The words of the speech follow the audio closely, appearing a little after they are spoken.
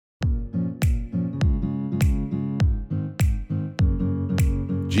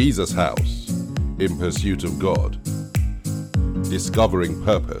Jesus House, in pursuit of God, discovering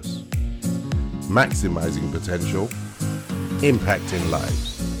purpose, maximizing potential, impacting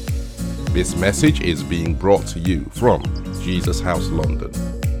lives. This message is being brought to you from Jesus House London.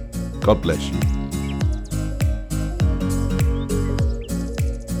 God bless you.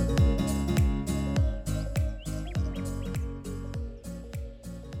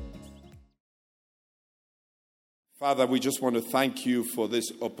 Father, we just want to thank you for this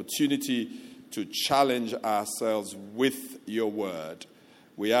opportunity to challenge ourselves with your word.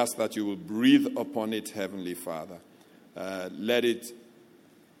 We ask that you will breathe upon it, Heavenly Father. Let it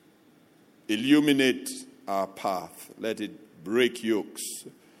illuminate our path. Let it break yokes.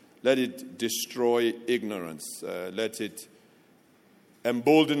 Let it destroy ignorance. Let it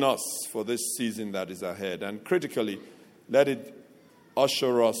embolden us for this season that is ahead. And critically, let it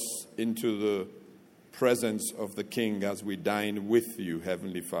usher us into the presence of the King as we dine with you,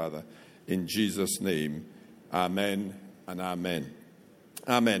 Heavenly Father. In Jesus' name, amen and amen.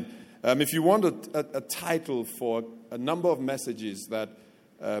 Amen. If you want a title for a number of messages that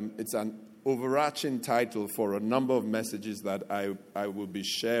it's an overarching title for a number of messages that I will be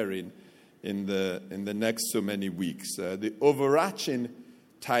sharing in the next so many weeks. The overarching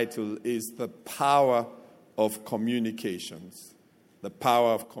title is The Power of Communications. The Power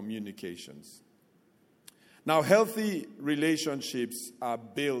of Communications. Now, healthy relationships are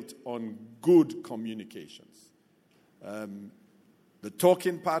built on good communications. The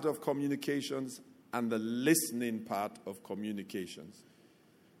talking part of communications and the listening part of communications.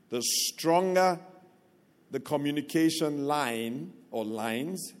 The stronger the communication line or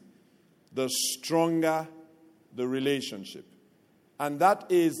lines, the stronger the relationship. And that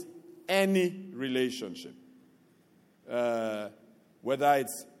is any relationship. Whether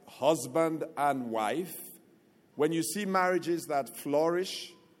it's husband and wife. When you see marriages that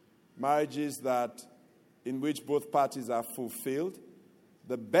flourish, marriages in which both parties are fulfilled,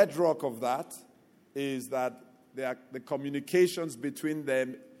 the bedrock of that is that the communications between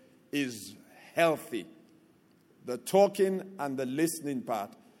them is healthy. The talking and the listening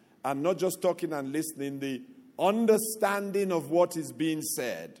part, and not just talking and listening, the understanding of what is being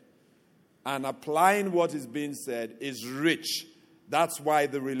said and applying what is being said is rich. That's why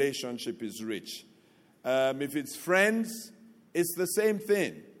the relationship is rich. If it's friends, it's the same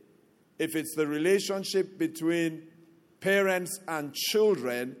thing. If it's the relationship between parents and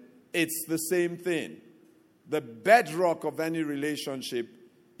children, it's the same thing. The bedrock of any relationship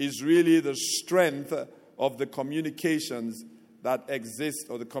is really the strength of the communications that exist,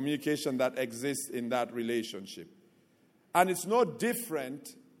 or the communication that exists in that relationship. And it's no different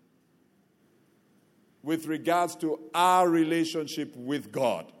with regards to our relationship with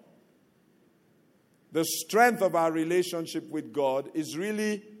God. The strength of our relationship with God is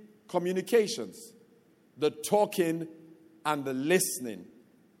really communications. The talking and the listening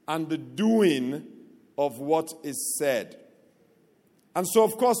and the doing of what is said. And so,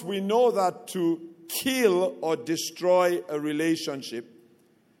 of course, we know that to kill or destroy a relationship,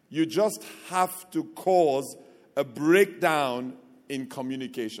 you just have to cause a breakdown in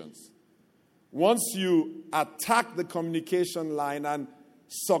communications. Once you attack the communication line and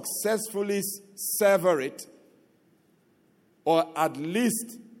successfully sever it, or at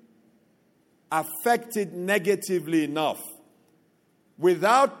least affect it negatively enough,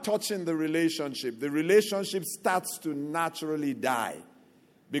 without touching the relationship starts to naturally die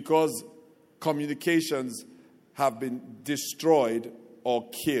because communications have been destroyed or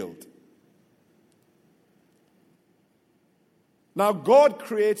killed. Now, God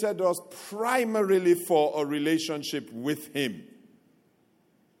created us primarily for a relationship with Him.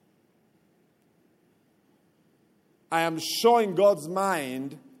 I am sure in God's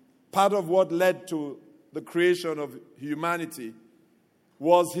mind, part of what led to the creation of humanity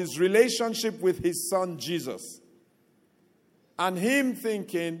was His relationship with His Son Jesus. And Him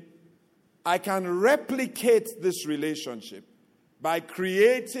thinking, I can replicate this relationship by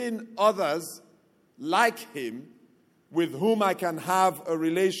creating others like Him with whom I can have a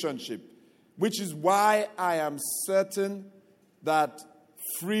relationship, which is why I am certain that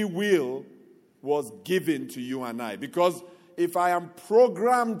free will was given to you and I. Because if I am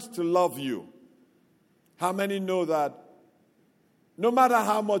programmed to love you, how many know that no matter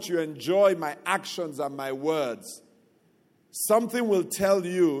how much you enjoy my actions and my words, something will tell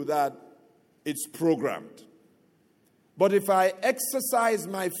you that it's programmed. But if I exercise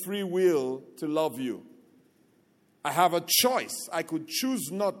my free will to love you, I have a choice. I could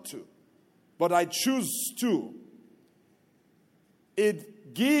choose not to, but I choose to. It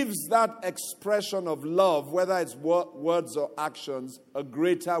gives that expression of love, whether it's words or actions, a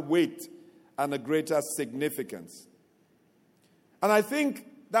greater weight and a greater significance. And I think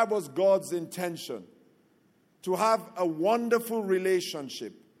that was God's intention, to have a wonderful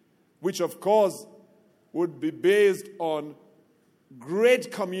relationship, which of course would be based on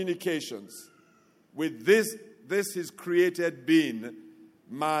great communications with this his created being,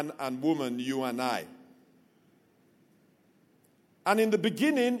 man and woman, you and I. And in the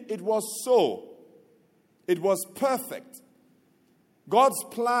beginning, it was so. It was perfect. God's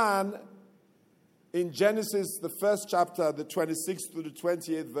plan in Genesis, the first chapter, the 26th to the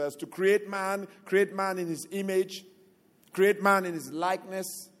 28th verse, to create man in his image, create man in his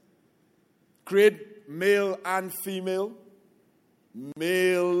likeness, create male and female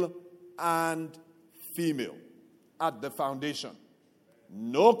at the foundation.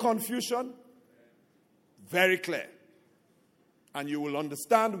 No confusion, very clear. And you will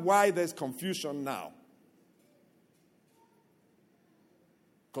understand why there's confusion now.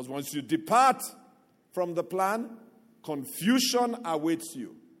 Because once you depart from the plan, confusion awaits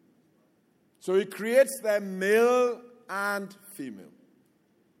you. So he creates them male and female.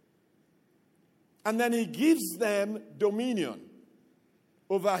 And then he gives them dominion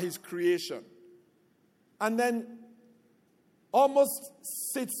over his creation. And then almost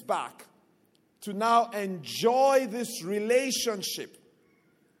sits back to now enjoy this relationship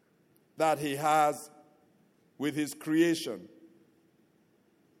that he has with his creation.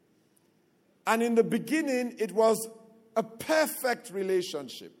 And in the beginning, it was a perfect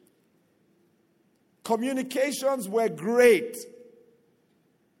relationship. Communications were great.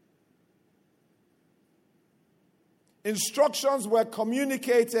 Instructions were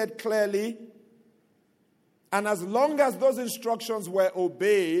communicated clearly. And as long as those instructions were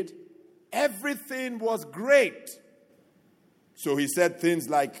obeyed, everything was great. So he said things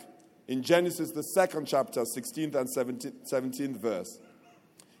like in Genesis, the 2nd chapter, 16th and 17th verse.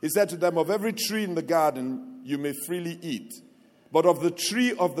 He said to them, of every tree in the garden you may freely eat, but of the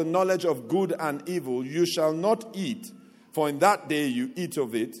tree of the knowledge of good and evil you shall not eat, for in that day you eat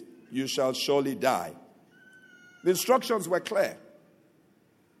of it, you shall surely die. The instructions were clear.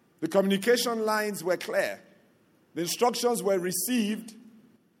 The communication lines were clear. The instructions were received.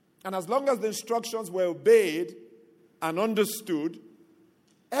 And as long as the instructions were obeyed and understood,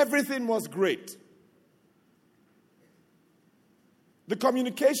 everything was great. The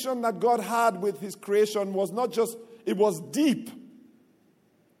communication that God had with his creation was not just, it was deep.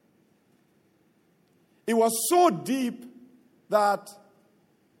 It was so deep that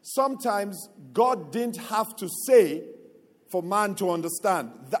sometimes God didn't have to say for man to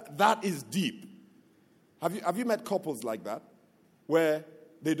understand. That is deep. Have you met couples like that? Where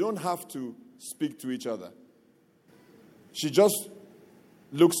they don't have to speak to each other. She just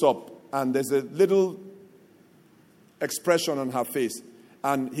looks up and there's a little expression on her face.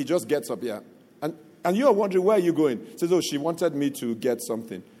 And he just gets up here. And you're wondering, where are you going? He says, she wanted me to get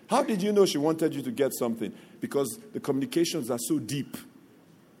something. How did you know she wanted you to get something? Because the communications are so deep.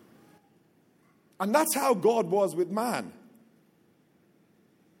 And that's how God was with man.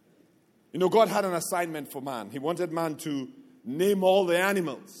 You know, God had an assignment for man. He wanted man to name all the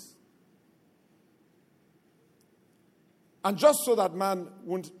animals. And just so that man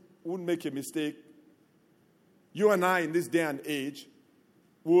wouldn't make a mistake, you and I in this day and age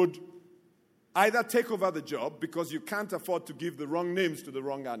would either take over the job because you can't afford to give the wrong names to the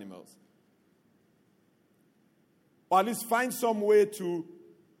wrong animals, or at least find some way to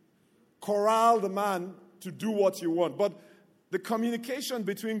corral the man to do what you want. But the communication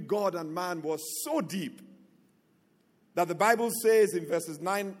between God and man was so deep that the Bible says in verses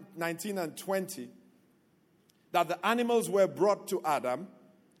 19 and 20 that the animals were brought to Adam,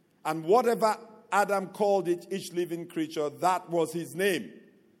 and whatever Adam called it, each living creature, that was his name,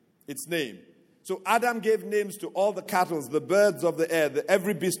 its name. So Adam gave names to all the cattle, the birds of the air,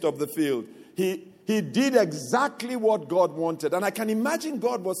 every beast of the field. He did exactly what God wanted. And I can imagine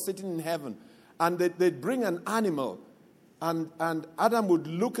God was sitting in heaven, and they'd bring an animal, and Adam would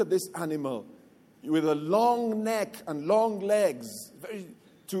look at this animal with a long neck and long legs, very,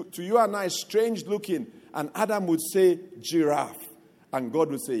 to you and I, strange looking. And Adam would say, giraffe. And God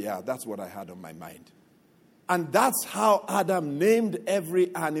would say, yeah, that's what I had on my mind. And that's how Adam named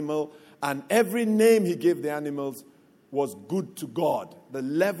every animal, and every name he gave the animals was good to God. The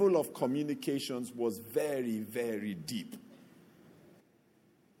level of communications was very, very deep.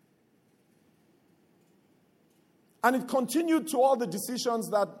 And it continued to all the decisions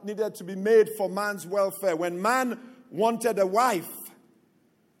that needed to be made for man's welfare. When man wanted a wife,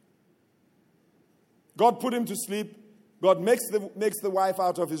 God put him to sleep, God makes the wife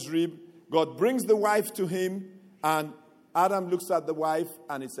out of his rib. God brings the wife to him, and Adam looks at the wife,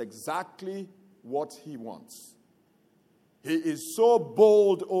 and it's exactly what he wants. He is so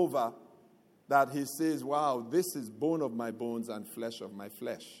bowled over that he says, wow, this is bone of my bones and flesh of my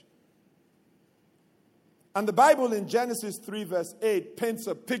flesh. And the Bible in Genesis 3 verse 8 paints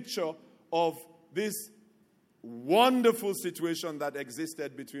a picture of this wonderful situation that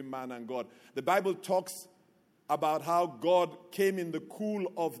existed between man and God. The Bible talks about how God came in the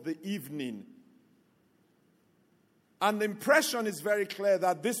cool of the evening. And the impression is very clear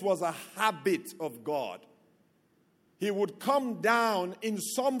that this was a habit of God. He would come down in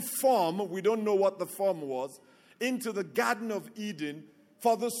some form, we don't know what the form was, into the Garden of Eden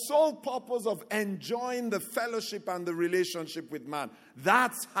for the sole purpose of enjoying the fellowship and the relationship with man.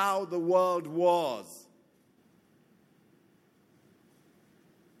 That's how the world was.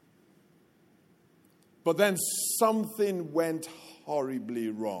 But then something went horribly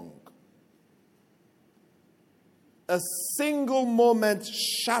wrong. A single moment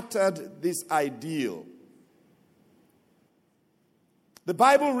shattered this ideal. The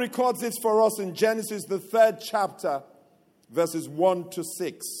Bible records this for us in Genesis, the 3rd chapter, verses 1 to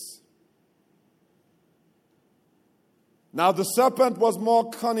 6. Now the serpent was more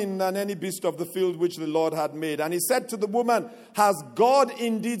cunning than any beast of the field which the Lord had made. And he said to the woman, has God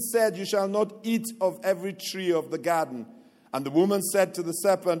indeed said, you shall not eat of every tree of the garden? And the woman said to the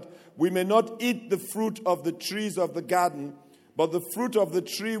serpent, we may not eat the fruit of the trees of the garden, but the fruit of the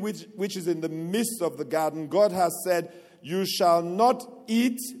tree which is in the midst of the garden, God has said, you shall not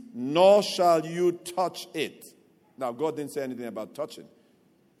eat, nor shall you touch it. Now, God didn't say anything about touching.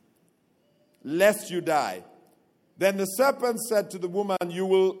 Lest you die. Then the serpent said to the woman, you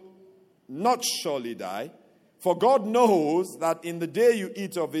will not surely die, for God knows that in the day you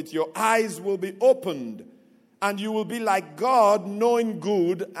eat of it, your eyes will be opened, and you will be like God, knowing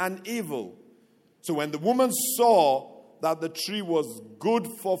good and evil. So when the woman saw that the tree was good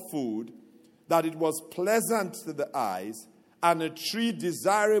for food, that it was pleasant to the eyes, and a tree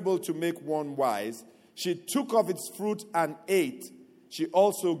desirable to make one wise, she took of its fruit and ate. She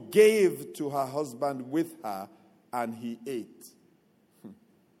also gave to her husband with her, and he ate.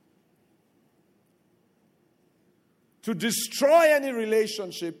 To destroy any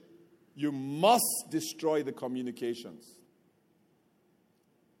relationship, you must destroy the communications.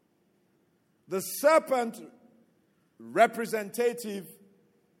 The serpent, representative,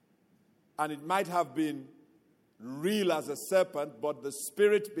 and it might have been real as a serpent, but the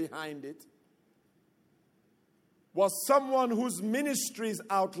spirit behind it, was someone whose ministry is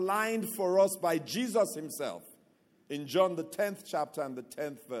outlined for us by Jesus himself in John the 10th chapter and the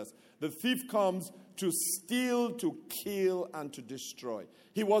 10th verse. The thief comes to steal, to kill, and to destroy.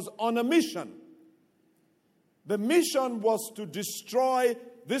 He was on a mission. The mission was to destroy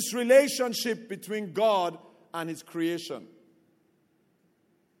this relationship between God and his creation.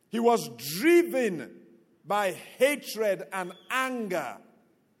 He was driven by hatred and anger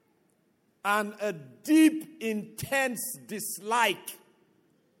and a deep, intense dislike.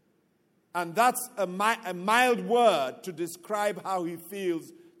 And that's a mild word to describe how he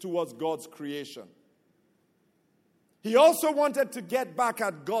feels towards God's creation. He also wanted to get back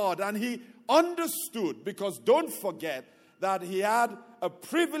at God, and he understood, because don't forget that he had a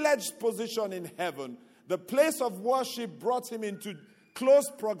privileged position in heaven. The place of worship brought him into close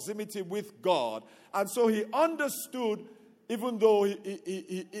proximity with God. And so he understood, even though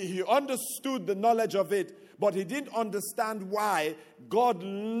he understood the knowledge of it, but he didn't understand why God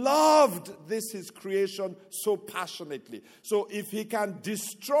loved his creation so passionately. So if he can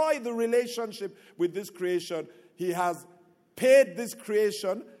destroy the relationship with this creation, he has paid this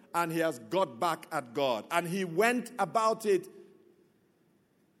creation and he has got back at God. And he went about it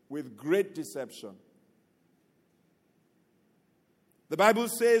with great deception. The Bible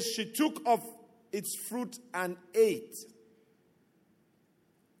says she took of its fruit and ate.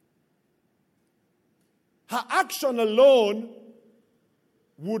 Her action alone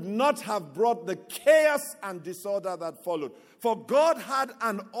would not have brought the chaos and disorder that followed. For God had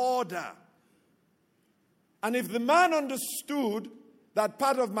an order. And if the man understood that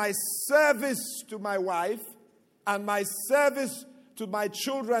part of my service to my wife and my service to my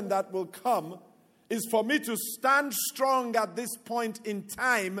children that will come is for me to stand strong at this point in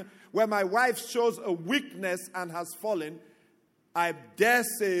time where my wife shows a weakness and has fallen, I dare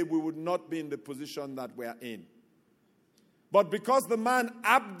say we would not be in the position that we are in. But because the man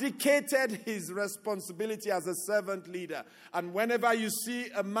abdicated his responsibility as a servant leader, and whenever you see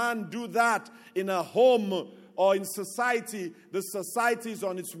a man do that in a home or in society, the society is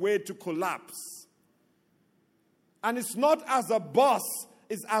on its way to collapse. And it's not as a boss,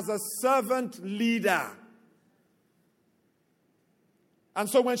 it's as a servant leader. And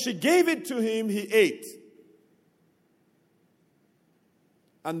so when she gave it to him, he ate.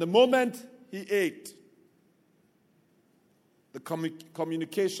 And the moment he ate, the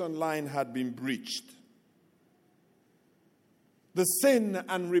communication line had been breached. The sin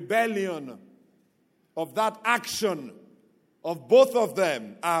and rebellion of that action of both of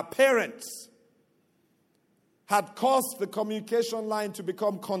them, our parents, had caused the communication line to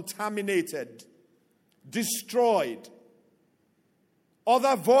become contaminated, destroyed.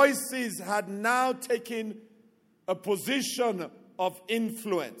 Other voices had now taken a position of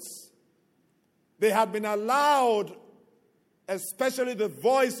influence. They had been allowed, especially the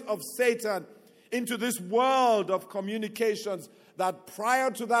voice of Satan, into this world of communications that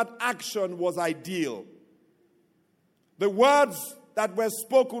prior to that action was ideal. The words that were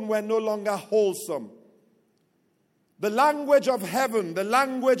spoken were no longer wholesome. The language of heaven, the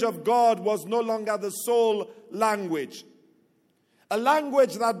language of God, was no longer the sole language. A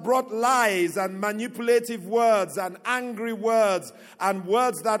language that brought lies and manipulative words and angry words and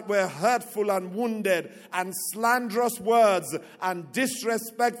words that were hurtful and wounded and slanderous words and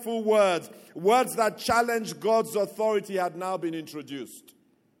disrespectful words, words that challenged God's authority had now been introduced.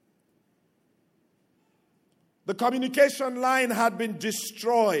 The communication line had been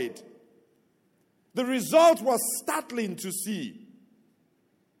destroyed. The result was startling to see.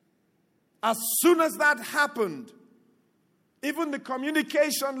 As soon as that happened, even the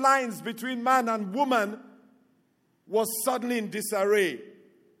communication lines between man and woman was suddenly in disarray.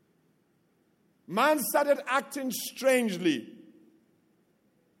 Man started acting strangely.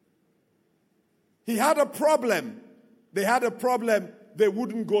 He had a problem. They had a problem. They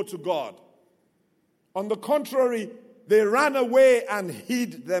wouldn't go to God. On the contrary, they ran away and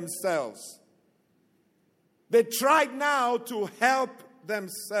hid themselves. They tried now to help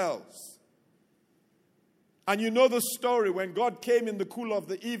themselves. And you know the story when God came in the cool of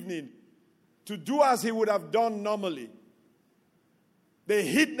the evening to do as he would have done normally. They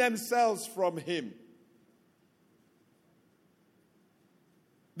hid themselves from him.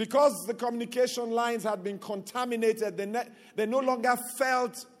 Because the communication lines had been contaminated, they no longer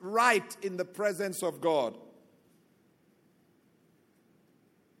felt right in the presence of God.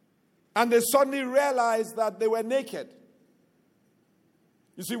 And they suddenly realized that they were naked.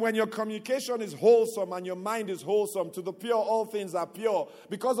 You see, when your communication is wholesome and your mind is wholesome, to the pure, all things are pure.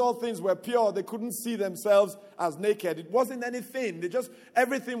 Because all things were pure, they couldn't see themselves as naked. It wasn't anything.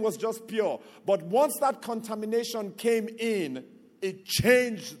 Everything was just pure. But once that contamination came in, it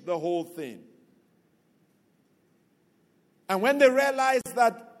changed the whole thing. And when they realized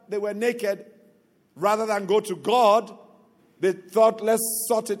that they were naked, rather than go to God, they thought, let's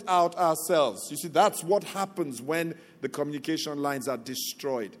sort it out ourselves. You see, that's what happens when the communication lines are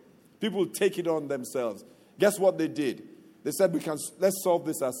destroyed. People take it on themselves. Guess what they did? They said, let's solve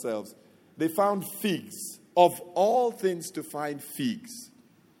this ourselves. They found figs. Of all things to find figs.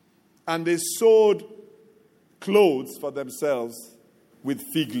 And they sewed clothes for themselves with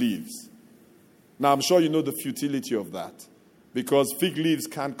fig leaves. Now, I'm sure you know the futility of that. Because fig leaves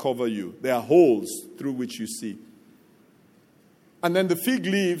can't cover you. There are holes through which you see. And then the fig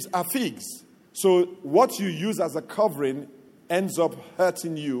leaves are figs. So what you use as a covering ends up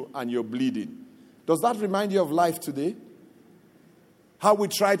hurting you and you're bleeding. Does that remind you of life today? How we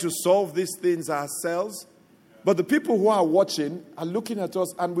try to solve these things ourselves? But the people who are watching are looking at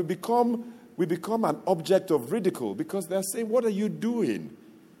us and we become an object of ridicule because they're saying, what are you doing?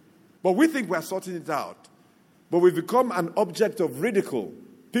 But we think we're sorting it out. But we've become an object of ridicule.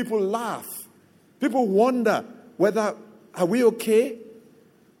 People laugh. People wonder whether, are we okay?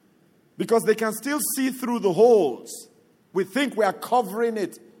 Because they can still see through the holes. We think we are covering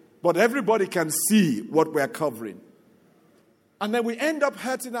it, but everybody can see what we are covering. And then we end up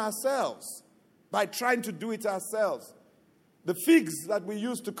hurting ourselves by trying to do it ourselves. The figs that we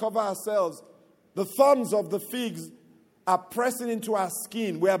use to cover ourselves, the thorns of the figs are pressing into our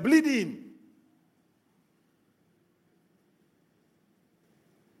skin. We are bleeding.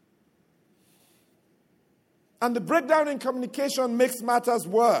 And the breakdown in communication makes matters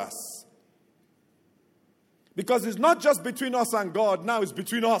worse. Because it's not just between us and God, now it's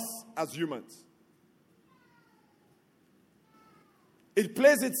between us as humans. It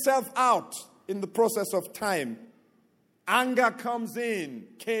plays itself out in the process of time. Anger comes in.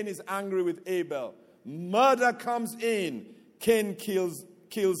 Cain is angry with Abel. Murder comes in. Cain kills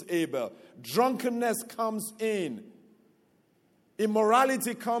Abel. Drunkenness comes in.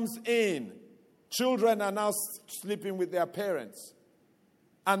 Immorality comes in. Children are now sleeping with their parents.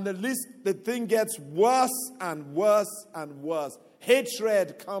 And the thing gets worse and worse and worse.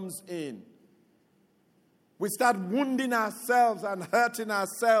 Hatred comes in. We start wounding ourselves and hurting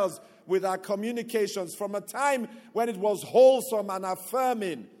ourselves with our communications from a time when it was wholesome and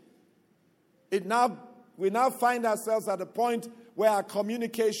affirming. We now find ourselves at a point where our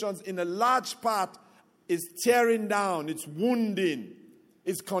communications in a large part is tearing down, it's wounding,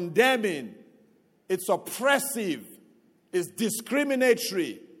 it's condemning, it's oppressive, it's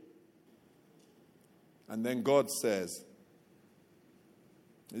discriminatory. And then God says,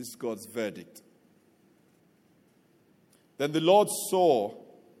 this is God's verdict. Then the Lord saw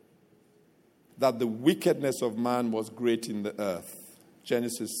that the wickedness of man was great in the earth.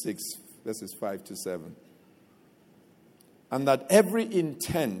 Genesis 6, verses 5 to 7. And that every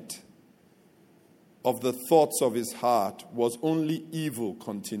intent of the thoughts of his heart was only evil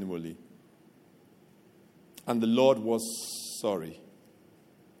continually. And the Lord was sorry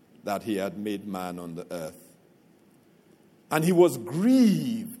that he had made man on the earth. And he was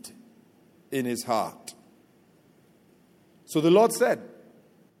grieved in his heart. So the Lord said,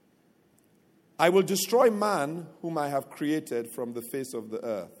 I will destroy man whom I have created from the face of the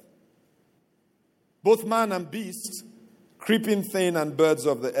earth, both man and beast, creeping thing and birds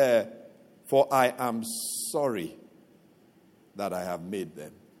of the air, for I am sorry that I have made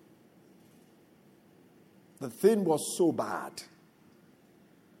them. The thing was so bad.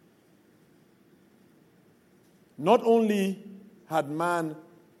 Not only had man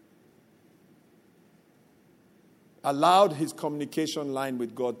allowed his communication line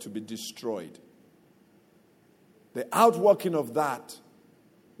with God to be destroyed, the outworking of that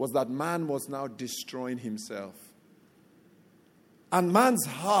was that man was now destroying himself. And man's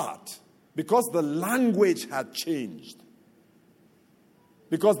heart, because the language had changed,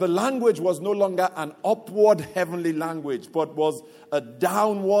 because the language was no longer an upward heavenly language, but was a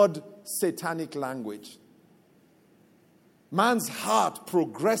downward satanic language, man's heart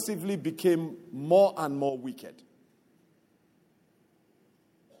progressively became more and more wicked.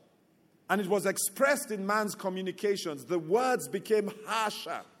 And it was expressed in man's communications. The words became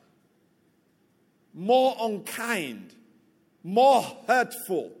harsher, more unkind, more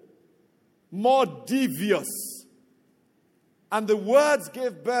hurtful, more devious. And the words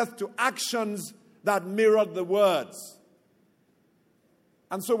gave birth to actions that mirrored the words.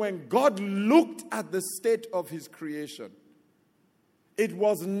 And so when God looked at the state of his creation, it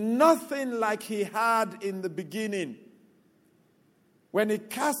was nothing like he had in the beginning. When he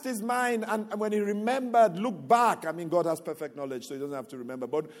cast his mind and when he remembered, looked back, God has perfect knowledge, so he doesn't have to remember.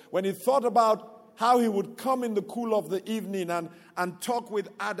 But when he thought about how he would come in the cool of the evening and talk with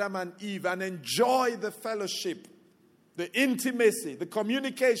Adam and Eve and enjoy the fellowship, the intimacy, the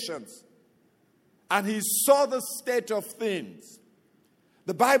communications, and he saw the state of things,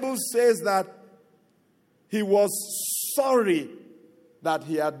 the Bible says that he was sorry that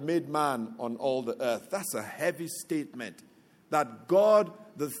he had made man on all the earth. That's a heavy statement. That God,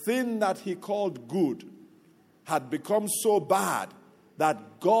 the thing that he called good, had become so bad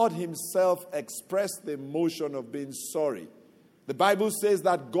that God himself expressed the emotion of being sorry. The Bible says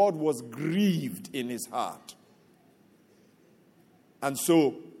that God was grieved in his heart. And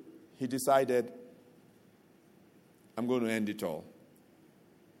so he decided, I'm going to end it all.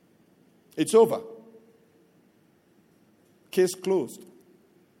 It's over. Case closed.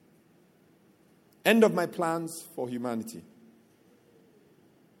 End of my plans for humanity.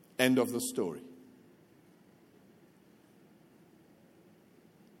 End of the story.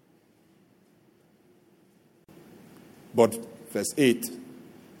 But verse 8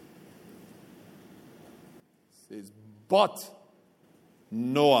 says, but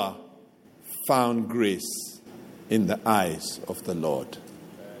Noah found grace in the eyes of the Lord.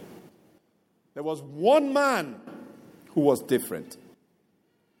 There was one man who was different.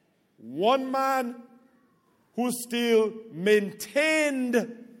 One man who still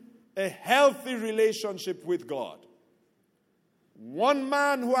maintained a healthy relationship with God. One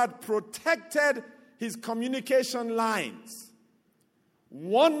man who had protected his communication lines.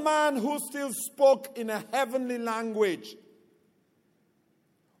 One man who still spoke in a heavenly language.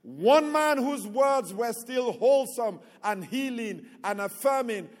 One man whose words were still wholesome and healing and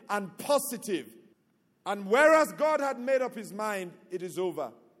affirming and positive. And whereas God had made up his mind, it is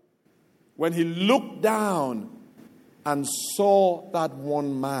over. When he looked down and saw that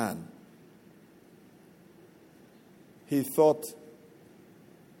one man, he thought,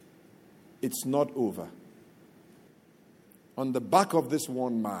 it's not over. On the back of this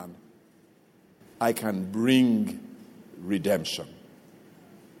one man, I can bring redemption.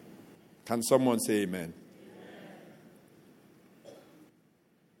 Can someone say amen?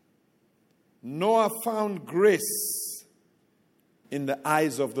 Noah found grace in the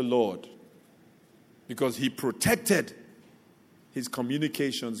eyes of the Lord because he protected his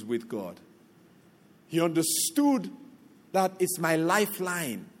communications with God. He understood that it's my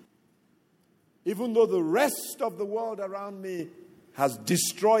lifeline. Even though the rest of the world around me has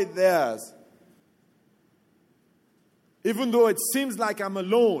destroyed theirs, even though it seems like I'm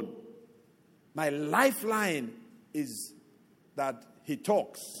alone, my lifeline is that he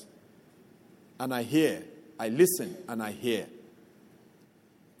talks and I hear, I listen and I hear,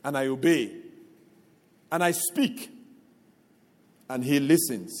 and I obey, and I speak, and he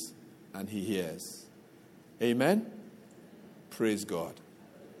listens and he hears. Amen? Praise God.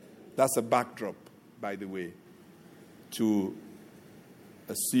 That's a backdrop, by the way, to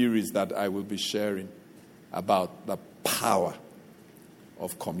a series that I will be sharing about the power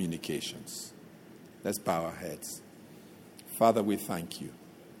of communications. Let's bow our heads. Father, we thank you.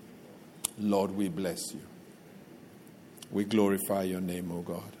 Lord, we bless you. We glorify your name, O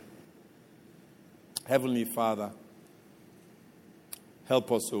God. Heavenly Father,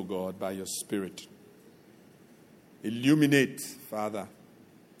 help us, O God, by your Spirit. Illuminate, Father,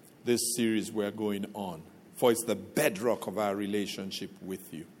 this series we're going on, for it's the bedrock of our relationship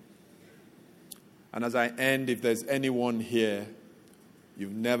with you. And as I end, if there's anyone here,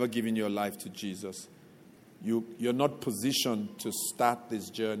 you've never given your life to Jesus, you're not positioned to start this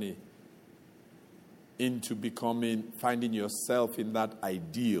journey into finding yourself in that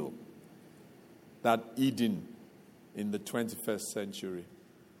ideal, that Eden in the 21st century.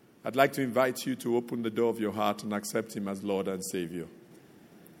 I'd like to invite you to open the door of your heart and accept him as Lord and Savior.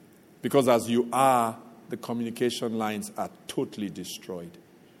 Because as you are, the communication lines are totally destroyed.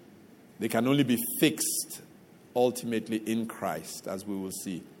 They can only be fixed ultimately in Christ, as we will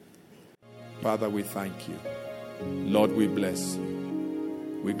see. Father, we thank you. Lord, we bless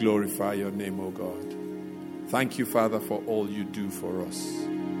you. We glorify your name, O God. Thank you, Father, for all you do for us.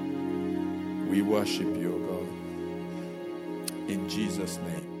 We worship you, O God. In Jesus'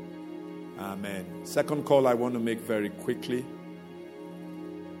 name. Amen. Second call I want to make very quickly.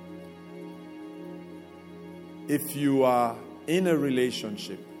 If you are in a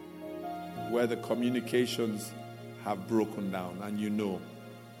relationship where the communications have broken down, and you know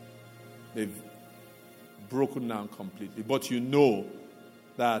they've broken down completely, but you know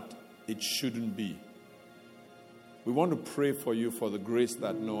that it shouldn't be, we want to pray for you for the grace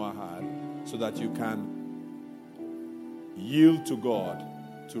that Noah had so that you can yield to God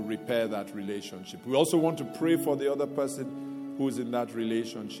to repair that relationship. We also want to pray for the other person who's in that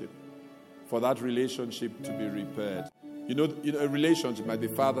relationship, for that relationship to be repaired. You know, a relationship might be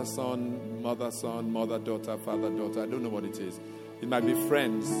father-son, mother-daughter, father-daughter. I don't know what it is. It might be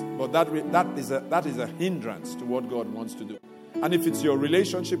friends, but that is a hindrance to what God wants to do. And if it's your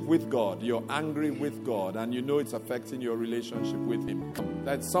relationship with God, you're angry with God, and you know it's affecting your relationship with Him,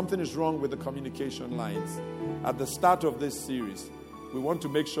 that something is wrong with the communication lines. At the start of this series, we want to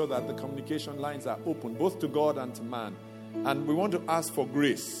make sure that the communication lines are open, both to God and to man. And we want to ask for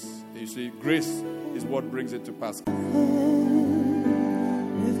grace. You see, grace is what brings it to pass.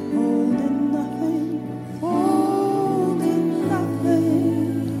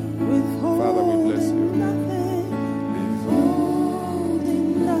 Father, we bless you.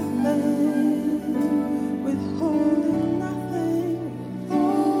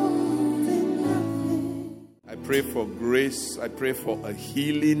 I pray for grace. I pray for a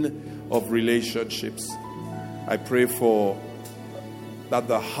healing of relationships. I pray for that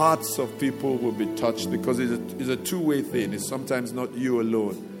the hearts of people will be touched, because it's a two-way thing. It's sometimes not you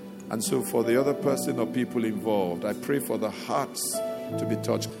alone. And so for the other person or people involved, I pray for the hearts to be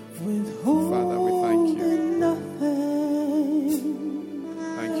touched. Father, we thank you.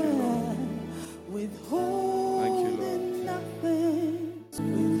 Thank you, Lord. Thank you, Lord.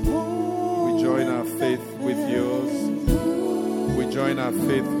 We join our faith with yours. We join our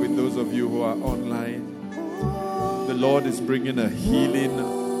faith with those of you who are online. The Lord is bringing a healing.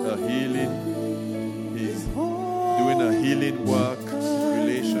 He's doing a healing work in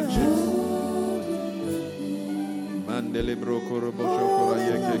relationships. Mandele brokoro boshokora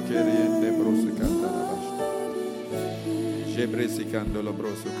yeke keriende brosikanda labash. Jebresikando lo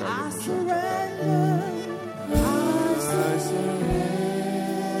brosukaya mushaka.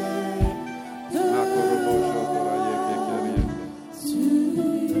 Makoro boshokora yeke keriende.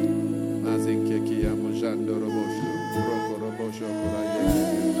 Mazinke kia mujando robosho. Brokoro boshokora yeke.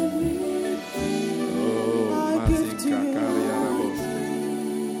 Oh, mazinka karia rabosho.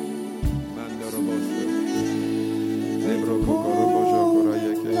 Mando robosho. Lebro kokoro boshokora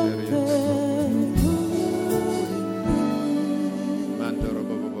yeke keriende. Mando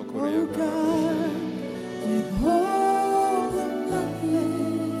robobo koria rabosho.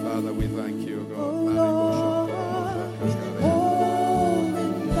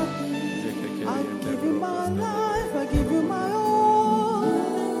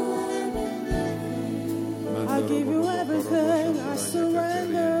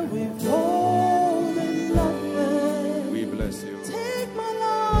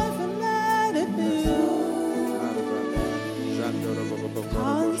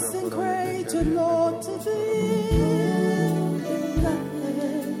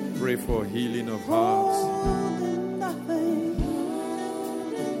 pray for healing of hearts.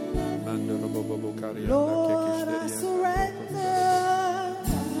 Lord, I surrender.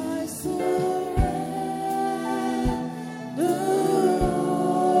 I surrender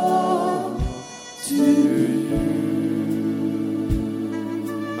all to you.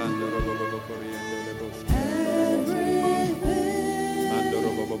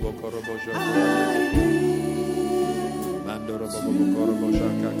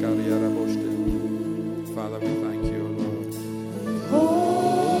 Father, we thank you, Lord.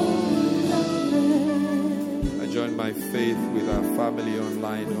 I join my faith with our family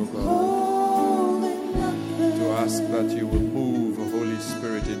online, oh God, to ask that you will move, Holy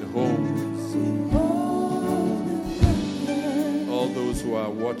Spirit, in homes. All those who are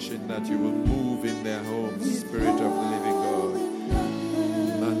watching, that you will move in their homes, Spirit of the living God.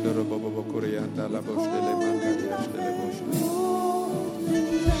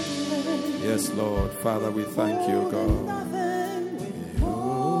 Yes, Lord. Father, we thank you, God.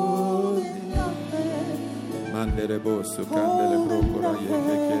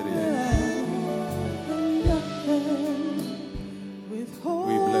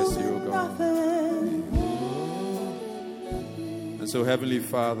 We bless you, God. And so, Heavenly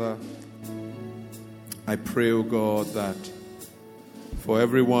Father, I pray, O God, that for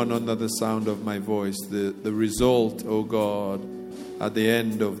everyone under the sound of my voice, the result, O God, at the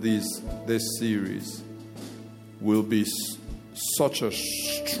end of this series will be such a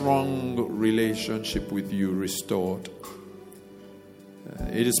strong relationship with you restored.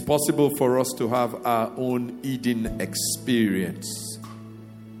 It is possible for us to have our own Eden experience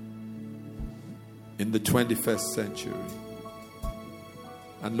in the 21st century.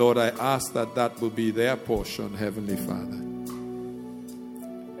 And Lord, I ask that that will be their portion, Heavenly Father.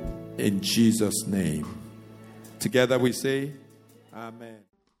 In Jesus' name. Together we say, Amen.